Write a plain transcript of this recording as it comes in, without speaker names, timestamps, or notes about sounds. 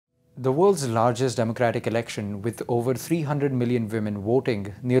The world's largest democratic election, with over 300 million women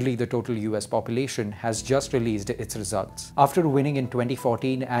voting, nearly the total US population, has just released its results. After winning in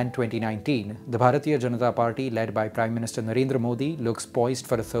 2014 and 2019, the Bharatiya Janata Party, led by Prime Minister Narendra Modi, looks poised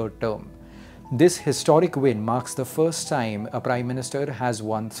for a third term. This historic win marks the first time a Prime Minister has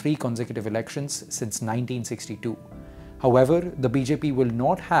won 3 consecutive elections since 1962. However, the BJP will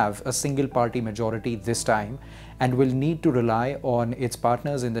not have a single party majority this time and will need to rely on its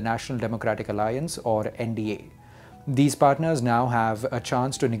partners in the National Democratic Alliance, or NDA. These partners now have a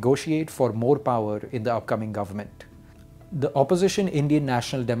chance to negotiate for more power in the upcoming government. The opposition Indian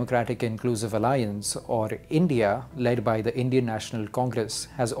National Democratic Inclusive Alliance, or India, led by the Indian National Congress,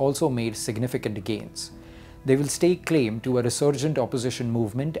 has also made significant gains. They will stake claim to a resurgent opposition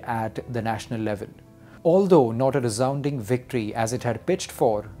movement at the national level. Although not a resounding victory as it had pitched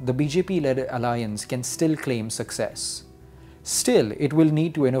for, the BJP-led alliance can still claim success. Still, it will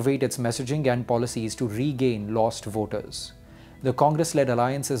need to innovate its messaging and policies to regain lost voters. The Congress-led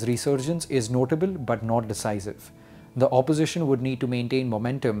alliance's resurgence is notable but not decisive. The opposition would need to maintain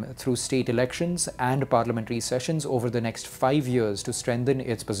momentum through state elections and parliamentary sessions over the next 5 years to strengthen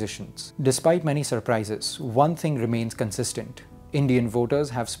its positions. Despite many surprises, one thing remains consistent. Indian voters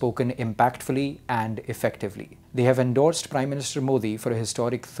have spoken impactfully and effectively. They have endorsed Prime Minister Modi for a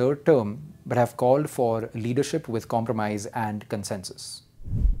historic third term, but have called for leadership with compromise and consensus.